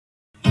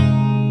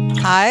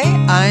Hi,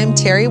 I'm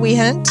Teri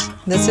Wehunt.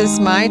 This is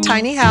my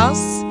tiny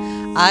house.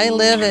 I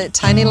live at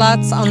Tiny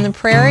Lots on the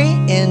Prairie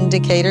in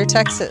Decatur,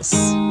 Texas.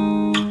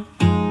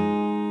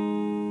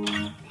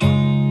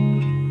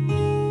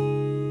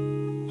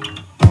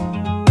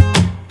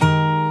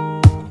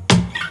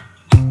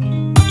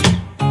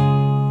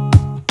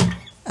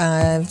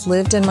 I've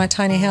lived in my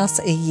tiny house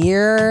a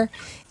year.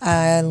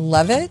 I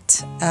love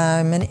it.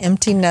 I'm an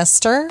empty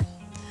nester.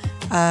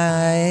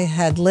 I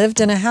had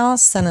lived in a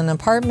house and an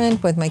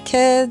apartment with my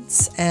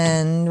kids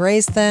and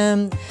raised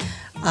them.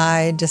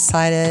 I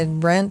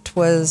decided rent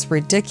was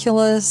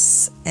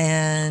ridiculous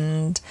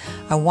and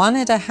I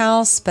wanted a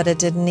house, but it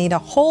didn't need a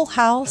whole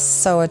house,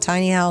 so a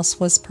tiny house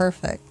was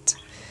perfect.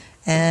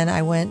 And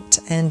I went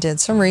and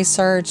did some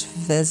research,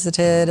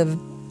 visited a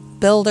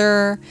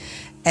builder,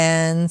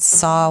 and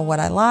saw what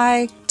I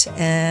liked,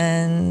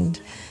 and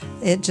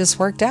it just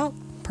worked out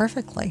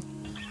perfectly.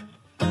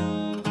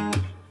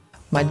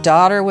 My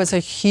daughter was a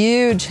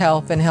huge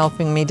help in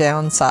helping me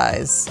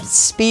downsize.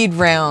 Speed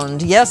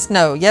round, yes,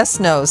 no,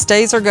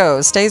 stays or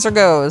goes, stays or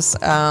goes.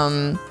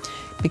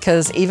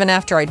 Because even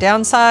after I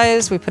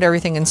downsized, we put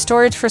everything in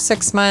storage for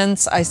 6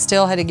 months, I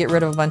still had to get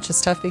rid of a bunch of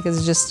stuff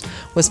because it just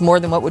was more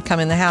than what would come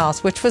in the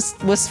house, which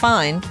was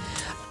fine.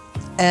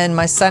 And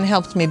my son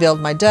helped me build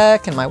my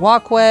deck and my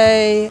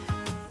walkway.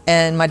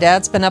 And my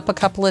dad's been up a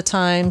couple of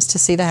times to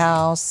see the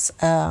house.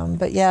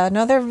 But yeah,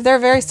 no, they're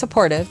very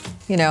supportive,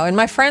 you know, and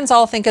my friends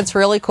all think it's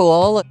really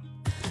cool.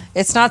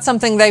 It's not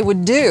something they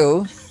would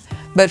do,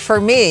 but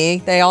for me,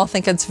 they all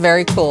think it's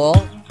very cool.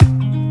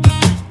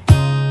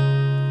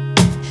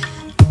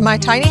 My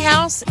tiny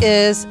house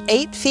is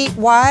 8 feet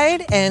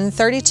wide and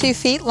 32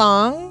 feet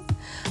long.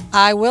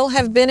 I will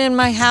have been in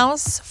my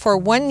house for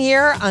 1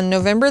 year on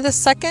November the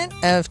 2nd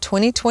of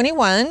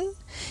 2021.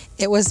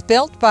 It was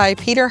built by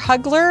Peter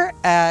Hugler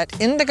at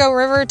Indigo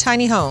River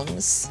Tiny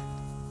Homes.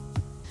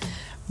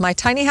 My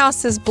tiny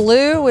house is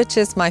blue, which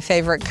is my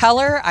favorite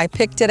color. I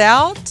picked it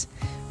out.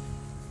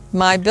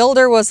 My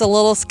builder was a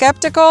little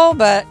skeptical,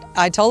 but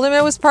I told him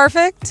it was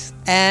perfect.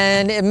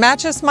 And it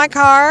matches my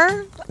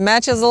car,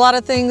 matches a lot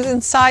of things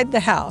inside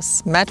the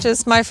house,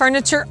 matches my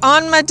furniture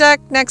on my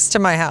deck next to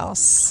my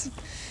house.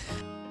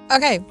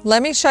 Okay,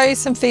 let me show you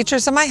some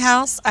features of my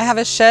house. I have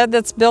a shed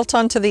that's built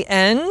onto the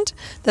end.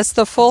 That's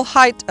the full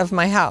height of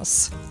my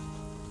house.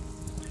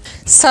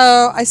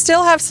 So I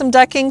still have some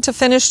decking to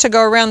finish to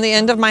go around the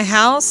end of my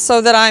house so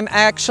that I'm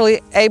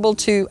actually able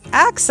to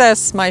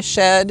access my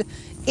shed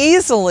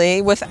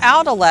easily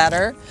without a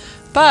ladder,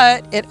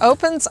 but it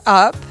opens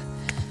up,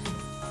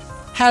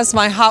 has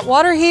my hot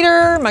water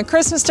heater, my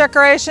Christmas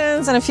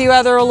decorations, and a few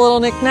other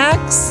little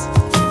knickknacks.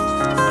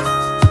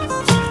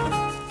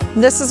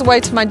 This is away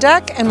to my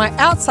deck and my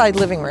outside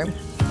living room.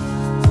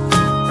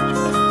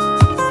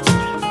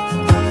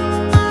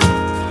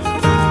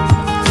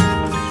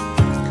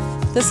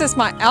 This is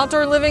my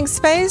outdoor living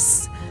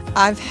space.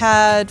 I've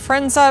had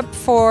friends up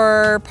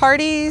for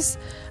parties.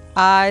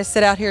 I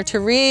sit out here to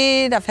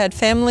read. I've had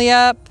family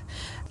up.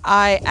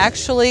 I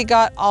actually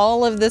got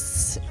all of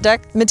this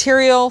deck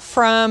material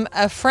from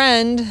a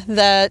friend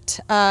that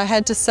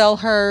had to sell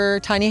her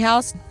tiny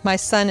house. My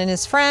son and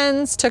his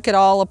friends took it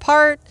all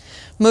apart,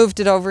 moved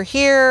it over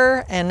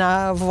here, and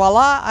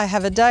voila, I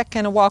have a deck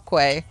and a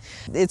walkway.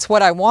 It's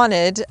what I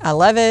wanted. I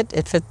love it.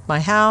 It fit my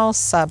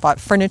house. I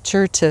bought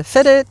furniture to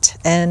fit it,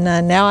 and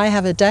now I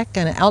have a deck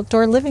and an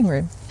outdoor living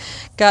room.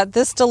 Got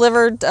this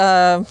delivered,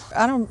 I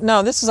don't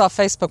know, this is off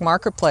Facebook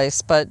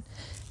Marketplace, but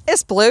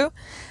it's blue.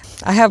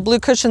 I have blue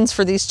cushions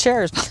for these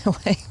chairs, by the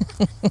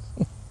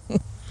way.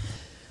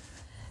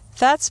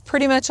 That's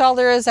pretty much all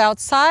there is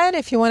outside.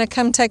 If you want to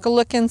come take a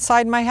look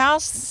inside my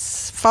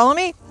house, follow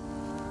me.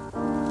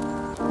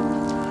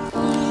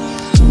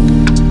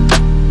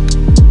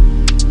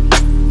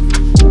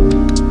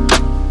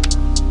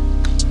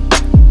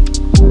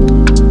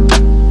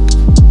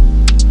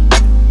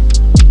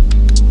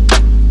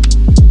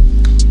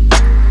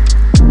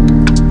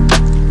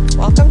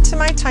 Welcome to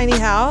my tiny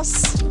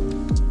house.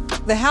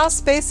 The house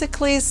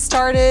basically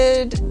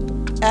started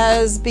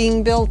as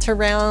being built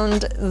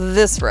around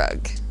this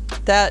rug.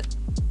 That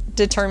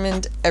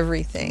determined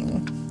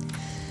everything.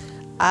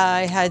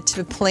 I had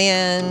to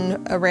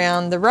plan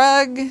around the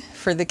rug,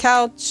 for the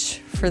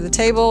couch, for the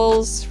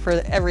tables, for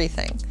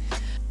everything.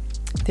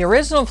 The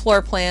original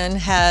floor plan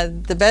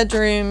had the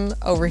bedroom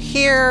over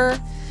here.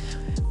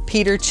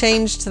 Peter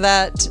changed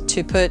that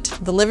to put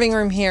the living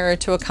room here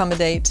to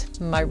accommodate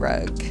my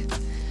rug.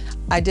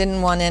 I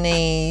didn't want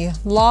any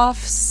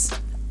lofts.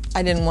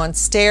 I didn't want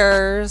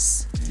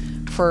stairs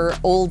for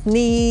old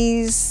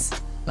knees.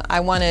 I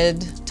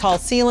wanted tall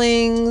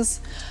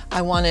ceilings.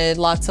 I wanted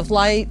lots of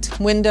light,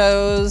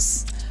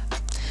 windows.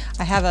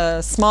 I have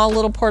a small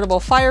little portable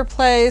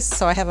fireplace,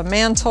 so I have a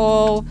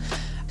mantle.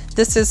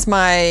 This is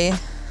my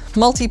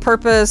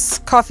multi-purpose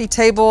coffee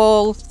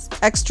table,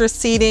 extra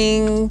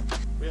seating.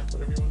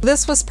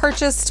 This was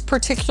purchased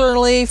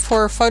particularly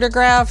for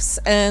photographs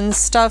and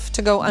stuff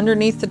to go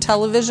underneath the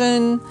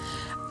television.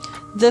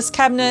 This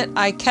cabinet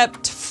I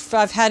kept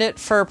I've had it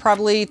for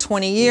probably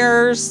 20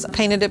 years.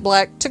 Painted it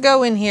black to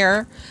go in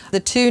here. The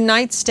 2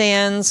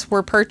 nightstands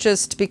were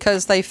purchased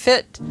because they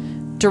fit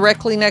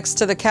directly next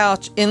to the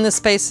couch in the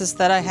spaces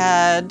that I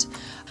had.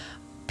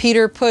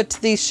 Peter put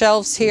these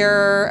shelves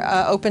here,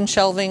 open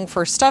shelving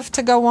for stuff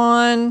to go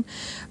on.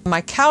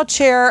 My cow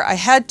chair, I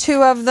had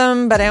 2 of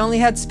them, but I only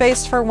had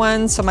space for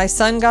one, so my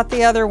son got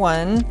the other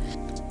one.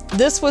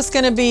 This was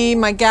going to be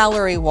my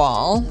gallery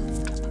wall.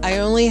 I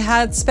only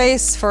had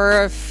space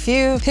for a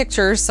few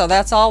pictures, so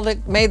that's all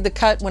that made the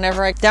cut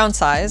whenever I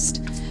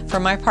downsized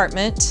from my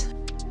apartment.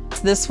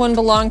 This one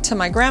belonged to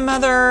my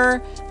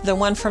grandmother. The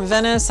one from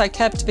Venice I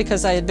kept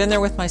because I had been there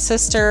with my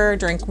sister,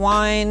 drink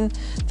wine.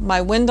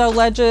 My window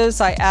ledges,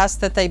 I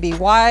asked that they be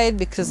wide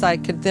because I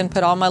could then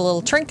put all my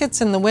little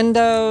trinkets in the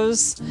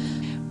windows.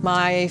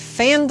 My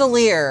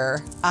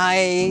chandelier,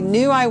 I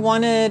knew I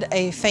wanted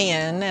a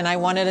fan and I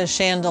wanted a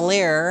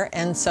chandelier,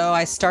 and so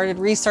I started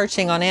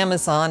researching on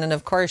Amazon, and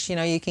of course, you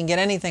know, you can get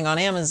anything on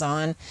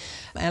Amazon,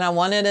 and I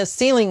wanted a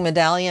ceiling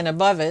medallion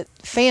above it.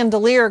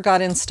 Chandelier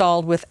got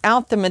installed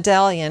without the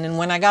medallion, and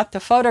when I got the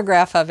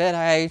photograph of it,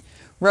 I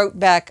wrote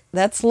back,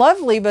 "That's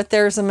lovely, but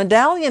there's a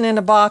medallion in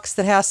a box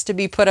that has to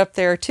be put up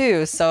there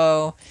too."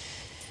 So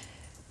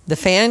the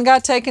fan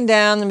got taken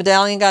down, the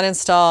medallion got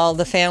installed,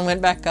 the fan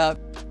went back up.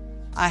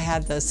 I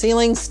had the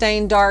ceiling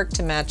stained dark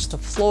to match the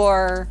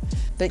floor.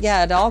 But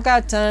yeah, it all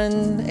got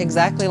done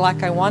exactly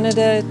like I wanted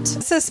it.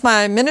 This is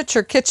my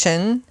miniature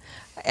kitchen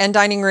and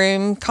dining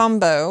room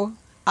combo.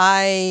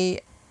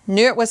 I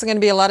knew it wasn't going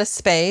to be a lot of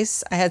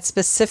space. I had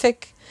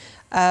specific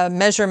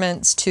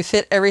measurements to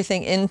fit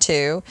everything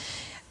into.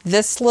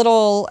 This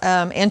little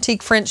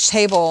antique French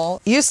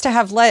table used to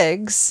have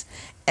legs,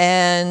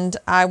 and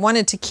I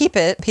wanted to keep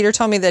it. Peter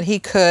told me that he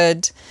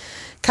could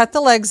cut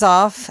the legs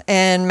off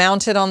and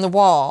mount it on the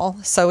wall,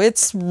 so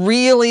it's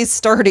really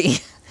sturdy.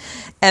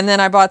 And then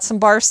I bought some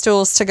bar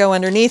stools to go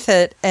underneath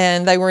it,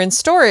 and they were in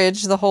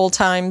storage the whole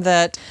time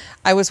that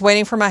I was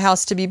waiting for my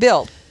house to be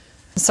built.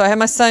 So I had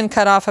my son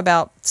cut off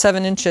about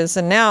 7 inches,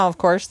 and now, of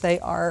course,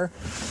 they are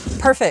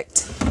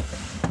perfect.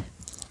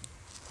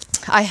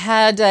 I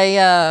had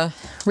a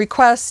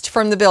request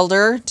from the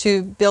builder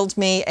to build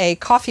me a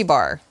coffee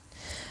bar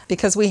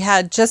because we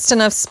had just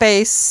enough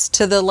space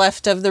to the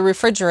left of the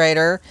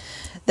refrigerator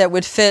that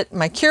would fit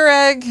my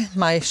Keurig,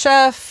 my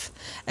chef,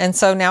 and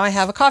so now I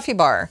have a coffee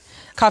bar.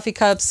 Coffee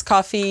cups,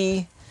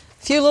 coffee,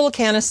 a few little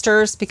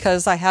canisters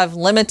because I have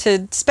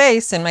limited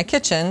space in my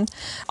kitchen.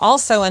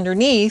 Also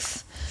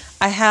underneath,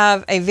 I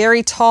have a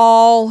very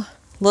tall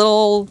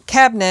little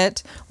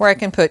cabinet where I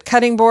can put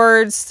cutting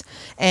boards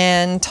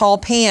and tall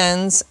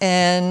pans,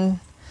 and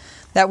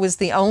that was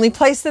the only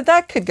place that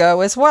that could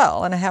go as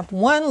well. And I have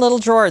one little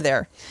drawer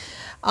there.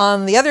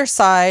 On the other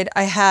side,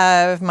 I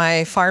have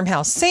my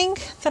farmhouse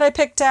sink that I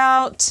picked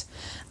out.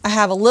 I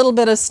have a little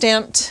bit of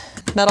stamped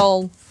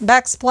metal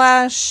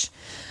backsplash.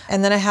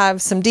 And then I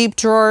have some deep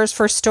drawers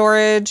for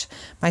storage.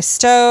 My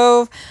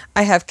stove.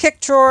 I have kick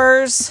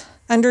drawers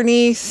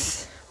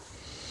underneath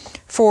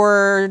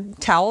for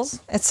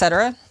towels,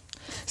 etc.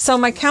 So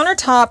my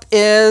countertop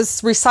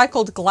is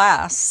recycled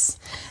glass.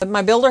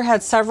 My builder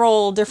had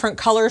several different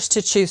colors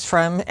to choose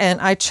from,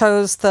 and I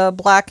chose the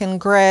black and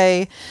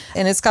gray,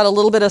 and it's got a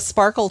little bit of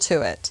sparkle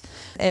to it.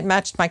 It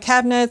matched my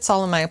cabinets,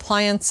 all of my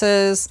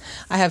appliances.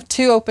 I have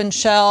 2 open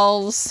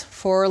shelves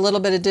for a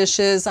little bit of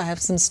dishes. I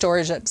have some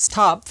storage at the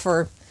top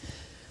for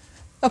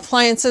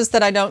appliances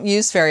that I don't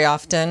use very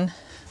often.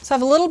 So I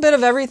have a little bit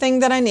of everything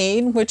that I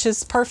need, which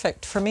is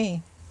perfect for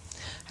me.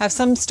 I have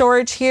some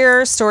storage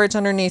here, storage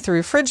underneath the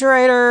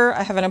refrigerator.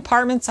 I have an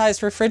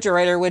apartment-sized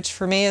refrigerator, which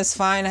for me is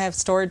fine. I have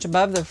storage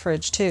above the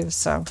fridge too,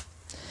 so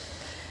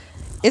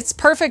it's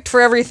perfect for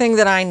everything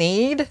that I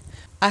need.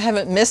 I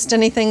haven't missed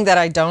anything that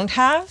I don't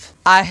have.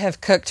 I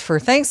have cooked for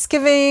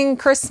Thanksgiving,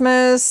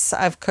 Christmas.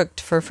 I've cooked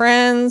for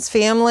friends,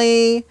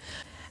 family.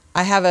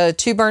 I have a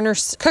 2-burner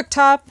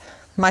cooktop.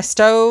 My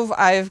stove,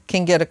 I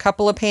can get a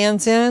couple of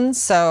pans in,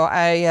 so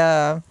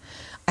I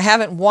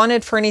haven't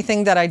wanted for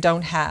anything that I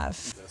don't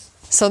have.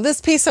 So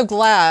this piece of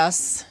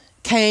glass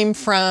came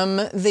from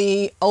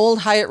the old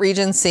Hyatt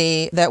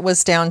Regency that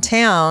was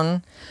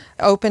downtown,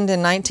 opened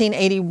in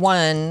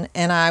 1981,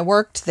 and I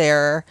worked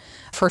there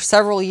for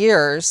several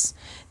years.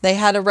 They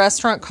had a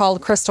restaurant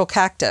called Crystal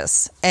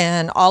Cactus,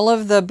 and all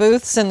of the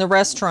booths in the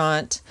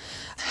restaurant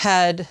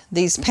had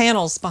these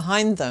panels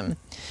behind them.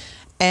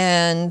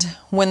 And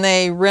when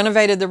they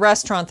renovated the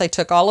restaurant, they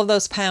took all of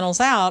those panels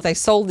out. They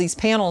sold these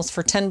panels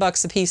for 10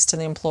 bucks a piece to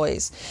the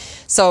employees.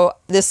 So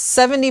this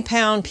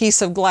 70-pound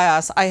piece of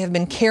glass I have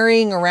been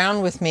carrying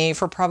around with me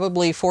for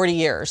probably 40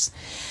 years.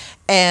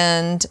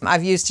 And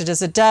I've used it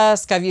as a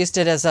desk, I've used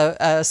it as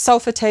a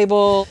sofa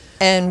table.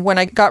 And when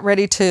I got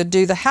ready to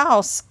do the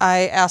house,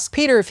 I asked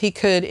Peter if he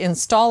could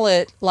install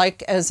it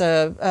like as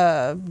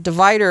a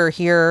divider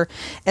here.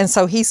 And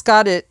so he's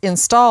got it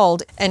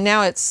installed, and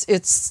now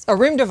it's a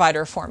room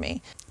divider for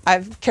me.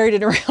 I've carried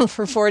it around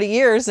for 40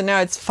 years, and now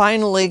it's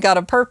finally got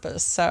a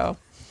purpose. So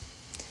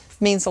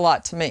it means a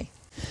lot to me.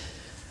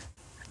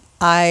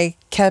 I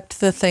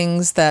kept the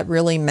things that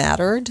really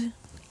mattered.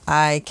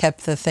 I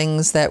kept the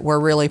things that were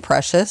really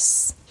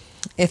precious.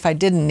 If I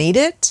didn't need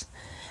it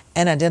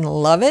and I didn't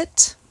love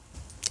it,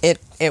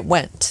 it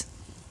went.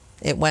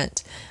 It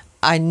went.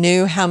 I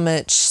knew how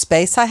much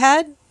space I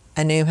had.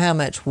 I knew how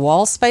much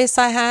wall space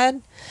I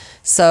had.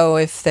 So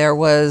if there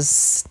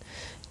was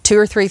 2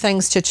 or 3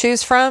 things to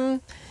choose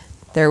from,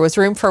 there was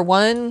room for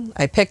one.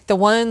 I picked the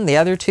one, the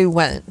other 2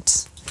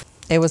 went.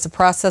 It was a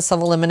process of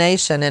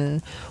elimination,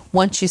 and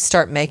once you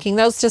start making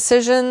those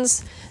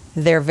decisions,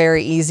 they're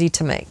very easy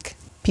to make.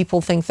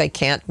 People think they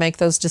can't make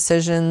those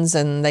decisions,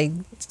 and they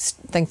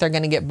think they're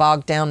going to get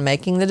bogged down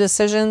making the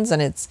decisions,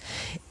 and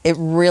it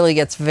really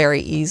gets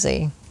very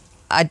easy.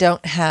 I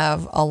don't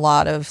have a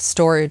lot of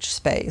storage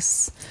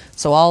space,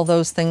 so all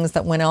those things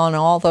that went on,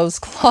 all those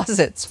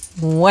closets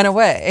went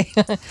away.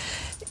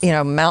 You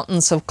know,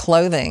 mountains of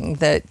clothing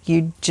that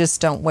you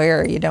just don't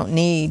wear, you don't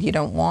need, you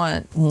don't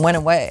want, went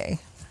away.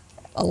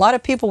 A lot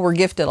of people were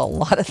gifted a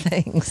lot of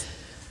things.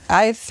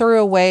 I threw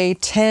away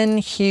 10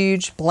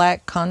 huge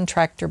black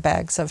contractor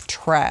bags of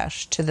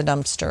trash to the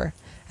dumpster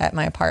at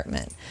my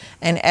apartment.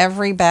 And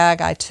every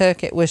bag I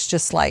took, it was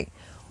just like,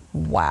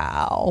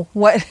 wow,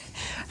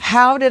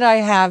 how did I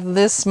have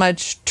this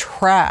much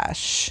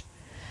trash?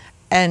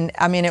 And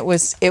I mean, it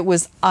was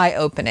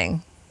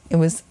eye-opening. It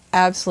was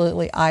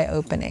absolutely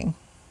eye-opening.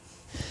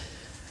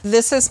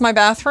 This is my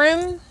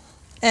bathroom,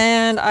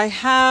 and I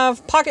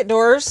have pocket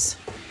doors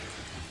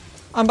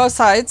on both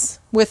sides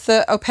with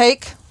the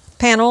opaque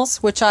panels,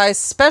 which I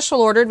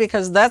special ordered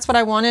because that's what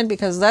I wanted,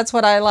 because that's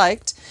what I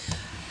liked.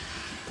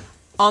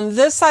 On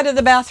this side of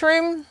the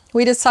bathroom,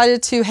 we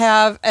decided to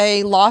have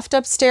a loft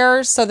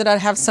upstairs so that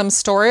I'd have some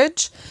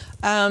storage.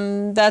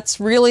 That's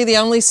really the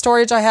only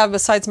storage I have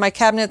besides my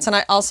cabinets, and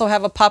I also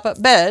have a pop-up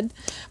bed.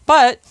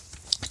 But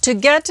to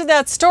get to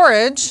that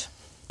storage,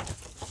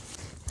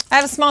 I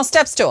have a small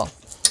step stool,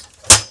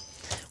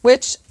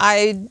 which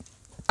I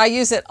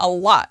use it a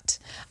lot.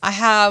 I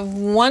have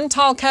one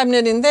tall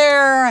cabinet in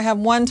there, I have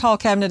one tall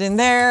cabinet in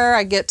there,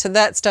 I get to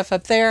that stuff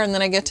up there, and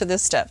then I get to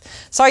this stuff.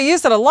 So I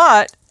use it a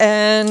lot,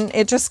 and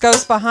it just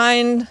goes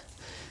behind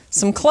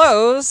some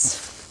clothes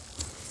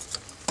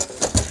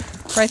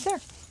right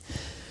there.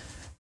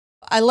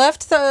 I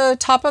left the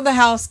top of the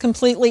house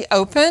completely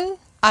open.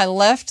 I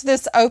left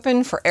this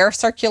open for air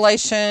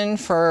circulation,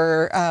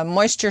 for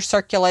moisture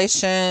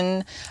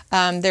circulation.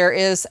 There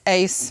is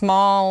a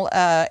small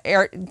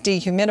air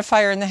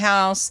dehumidifier in the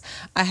house.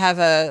 I have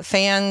a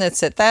fan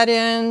that's at that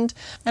end,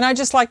 and I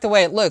just like the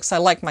way it looks. I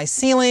like my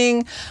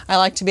ceiling. I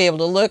like to be able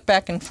to look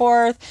back and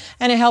forth,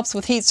 and it helps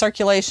with heat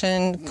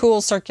circulation,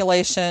 cool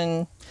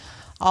circulation,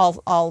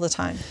 all the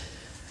time.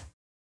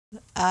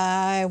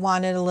 I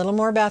wanted a little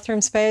more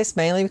bathroom space,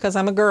 mainly because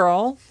I'm a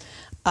girl.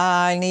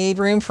 I need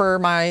room for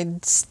my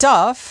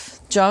stuff,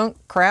 junk,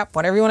 crap,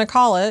 whatever you want to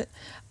call it.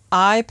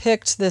 I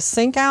picked this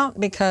sink out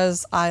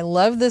because I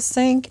love this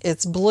sink.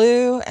 It's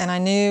blue, and I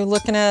knew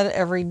looking at it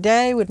every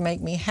day would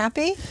make me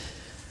happy.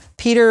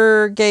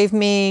 Peter gave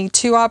me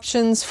 2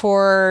 options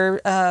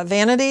for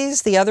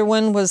vanities. The other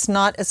one was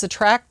not as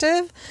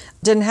attractive,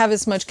 didn't have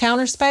as much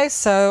counter space,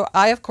 so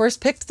I of course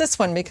picked this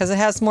one because it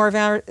has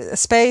more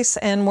space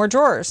and more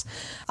drawers.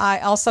 I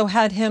also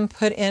had him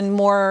put in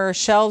more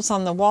shelves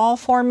on the wall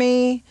for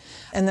me,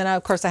 and then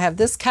of course I have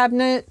this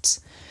cabinet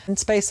and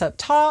space up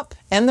top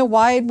and the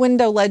wide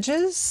window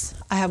ledges.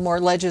 I have more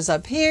ledges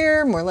up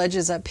here, more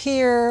ledges up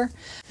here.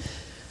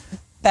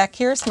 Back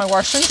here is my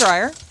washer and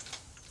dryer.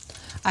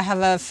 I have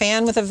a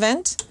fan with a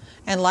vent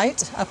and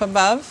light up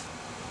above.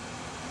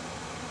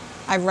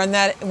 I run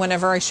that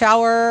whenever I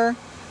shower,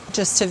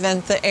 just to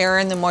vent the air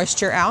and the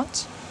moisture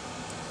out.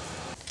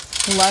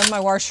 Love my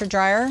washer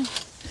dryer.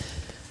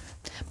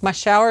 My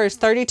shower is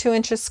 32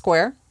 inches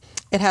square.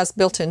 It has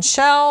built-in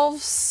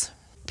shelves.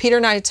 Peter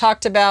and I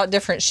talked about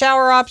different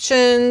shower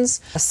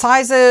options,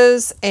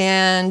 sizes,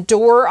 and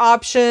door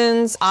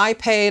options. I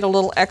paid a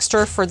little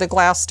extra for the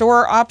glass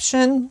door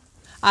option.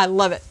 I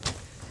love it.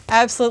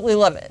 Absolutely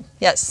love it.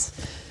 Yes.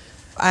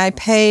 I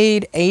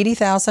paid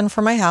 $80,000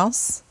 for my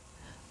house,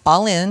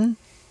 all in.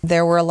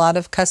 There were a lot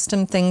of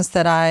custom things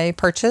that I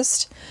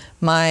purchased.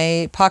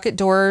 My pocket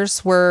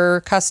doors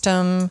were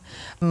custom,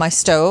 my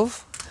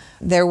stove.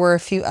 There were a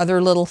few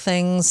other little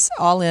things.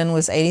 All in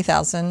was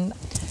 $80,000.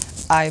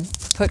 I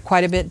put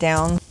quite a bit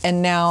down.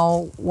 And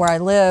now where I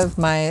live,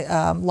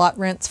 my lot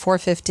rent's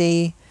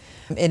 $450.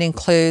 It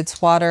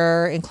includes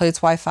water, includes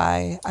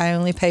Wi-Fi. I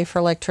only pay for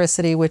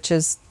electricity, which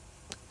is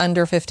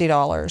under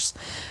 $50.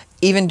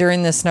 Even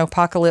during the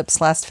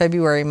snowpocalypse last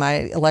February, my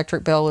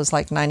electric bill was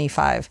like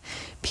 $95.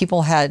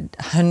 People had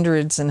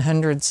hundreds and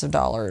hundreds of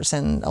dollars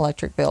in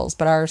electric bills,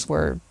 but ours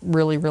were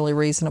really, really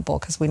reasonable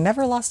because we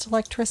never lost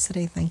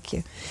electricity, thank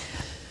you.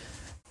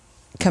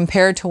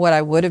 Compared to what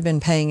I would have been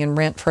paying in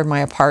rent for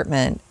my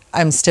apartment,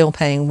 I'm still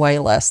paying way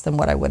less than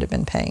what I would have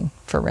been paying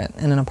for rent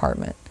in an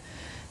apartment.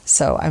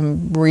 So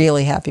I'm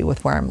really happy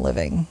with where I'm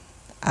living.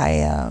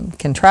 I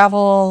can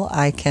travel,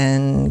 I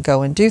can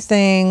go and do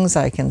things,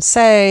 I can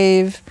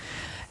save,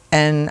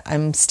 and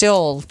I'm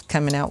still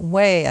coming out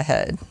way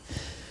ahead.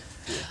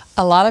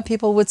 A lot of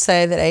people would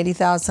say that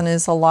 $80,000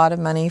 is a lot of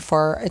money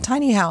for a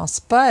tiny house,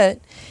 but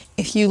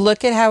if you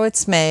look at how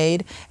it's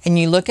made and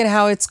you look at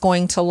how it's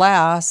going to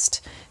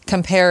last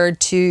compared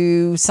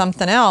to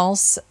something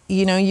else,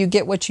 you know, you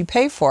get what you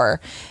pay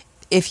for.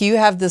 If you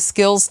have the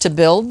skills to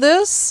build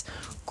this,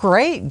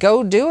 great,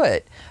 go do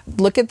it.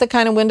 Look at the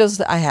kind of windows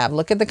that I have.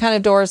 Look at the kind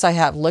of doors I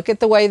have. Look at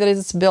the way that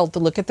it's built.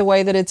 Look at the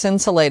way that it's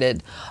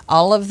insulated.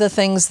 All of the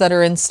things that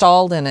are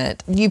installed in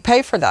it. You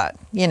pay for that.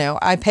 You know,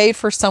 I paid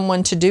for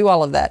someone to do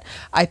all of that.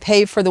 I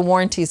pay for the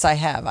warranties I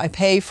have. I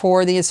pay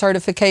for the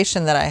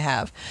certification that I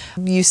have.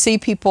 You see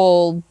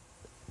people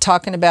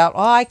talking about,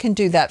 oh, I can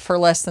do that for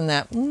less than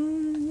that.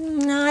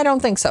 No, I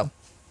don't think so.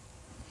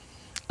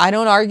 I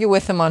don't argue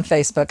with them on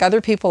Facebook. Other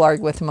people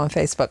argue with them on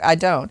Facebook. I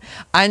don't.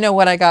 I know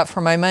what I got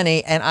for my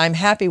money, and I'm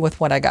happy with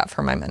what I got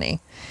for my money.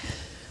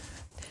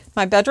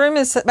 My bedroom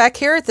is back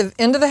here at the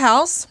end of the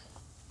house.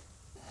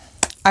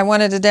 I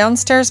wanted a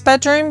downstairs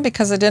bedroom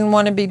because I didn't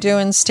want to be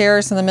doing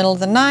stairs in the middle of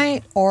the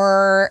night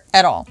or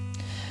at all.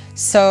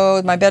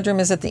 So my bedroom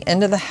is at the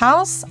end of the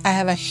house. I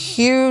have a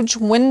huge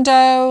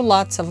window,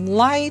 lots of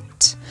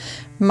light.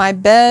 My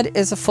bed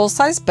is a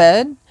full-size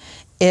bed.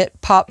 It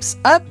pops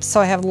up, so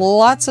I have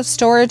lots of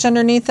storage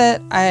underneath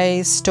it.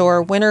 I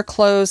store winter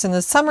clothes in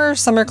the summer,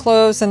 summer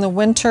clothes in the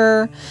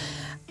winter.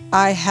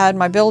 I had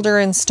my builder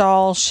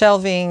install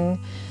shelving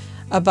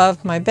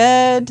above my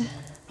bed.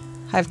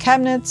 I have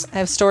cabinets, I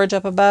have storage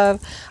up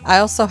above. I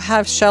also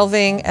have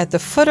shelving at the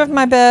foot of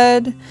my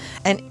bed.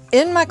 And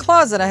in my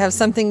closet, I have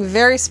something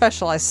very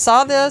special. I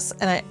saw this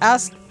and I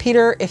asked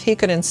Peter if he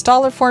could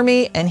install it for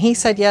me, and he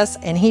said yes,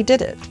 and he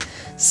did it.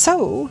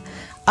 So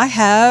I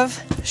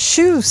have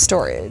shoe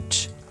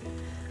storage,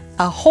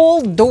 a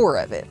whole door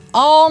of it.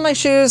 All my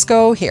shoes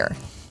go here.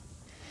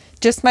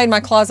 Just made my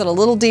closet a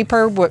little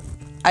deeper, but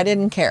I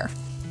didn't care.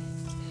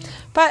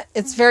 But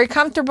it's very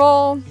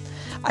comfortable.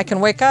 I can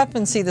wake up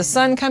and see the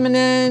sun coming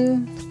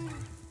in.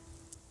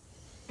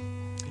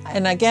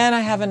 And again, I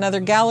have another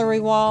gallery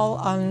wall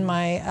on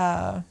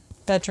my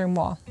bedroom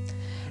wall.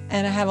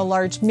 And I have a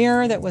large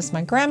mirror that was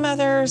my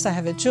grandmother's. I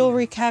have a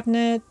jewelry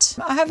cabinet.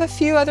 I have a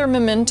few other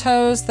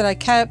mementos that I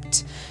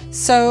kept.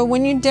 So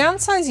when you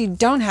downsize, you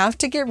don't have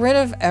to get rid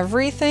of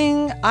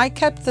everything. I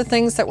kept the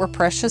things that were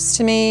precious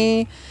to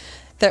me,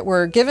 that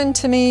were given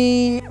to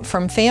me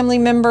from family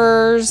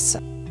members.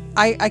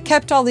 I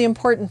kept all the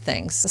important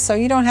things. So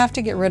you don't have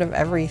to get rid of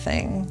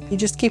everything. You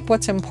just keep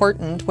what's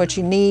important, what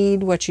you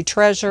need, what you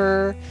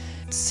treasure.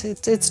 It's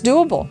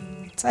doable.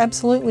 It's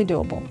absolutely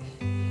doable.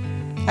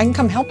 I can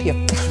come help you.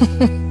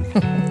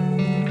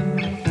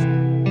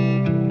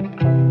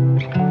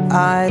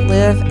 I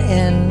live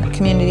in a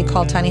community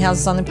called Tiny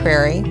Houses on the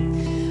Prairie.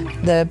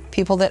 The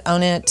people that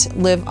own it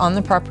live on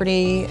the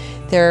property.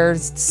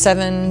 There's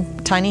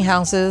 7 tiny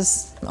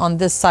houses on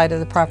this side of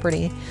the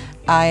property.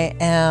 I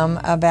am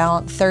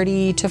about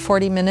 30 to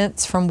 40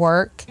 minutes from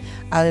work.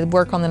 I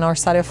work on the north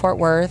side of Fort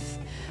Worth,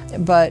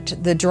 but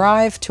the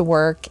drive to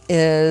work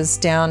is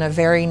down a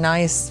very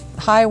nice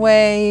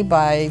highway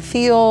by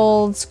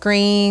fields,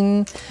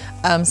 green,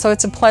 so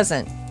it's a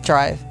pleasant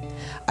drive.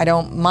 I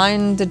don't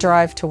mind the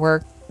drive to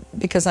work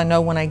because I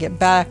know when I get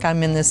back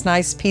I'm in this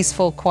nice,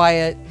 peaceful,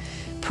 quiet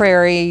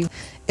prairie.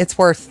 It's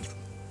worth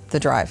the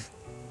drive.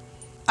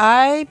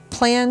 I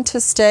plan to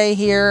stay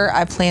here.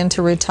 I plan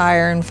to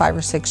retire in 5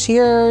 or 6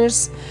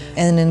 years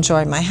and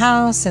enjoy my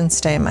house and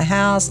stay in my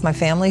house. My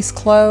family's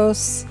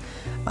close.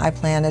 I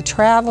plan to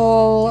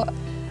travel.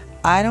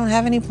 I don't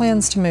have any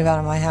plans to move out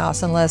of my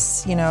house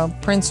unless, you know,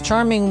 Prince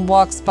Charming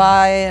walks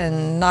by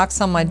and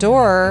knocks on my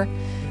door,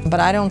 but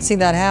I don't see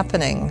that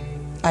happening.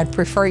 I'd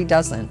prefer he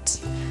doesn't.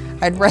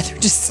 I'd rather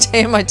just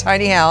stay in my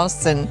tiny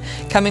house and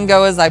come and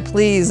go as I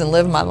please and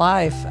live my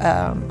life.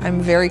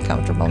 I'm very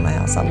comfortable in my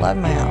house. I love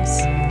my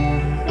house.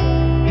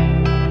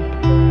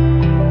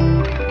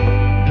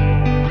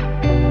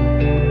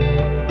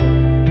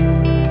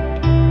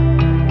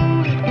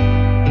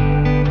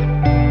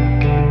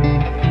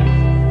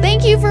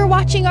 Thank you for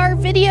watching our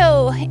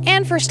video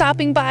and for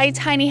stopping by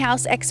Tiny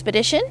House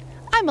Expedition.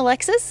 I'm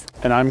Alexis.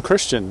 And I'm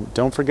Christian.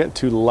 Don't forget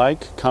to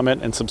like,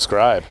 comment, and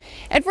subscribe.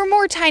 And for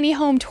more tiny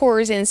home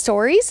tours and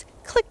stories,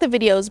 click the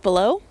videos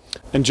below.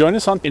 And join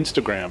us on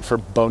Instagram for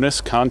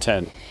bonus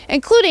content,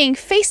 including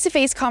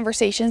face-to-face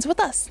conversations with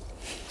us.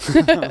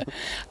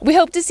 We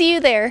hope to see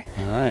you there.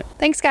 All right.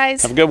 Thanks,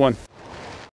 guys. Have a good one.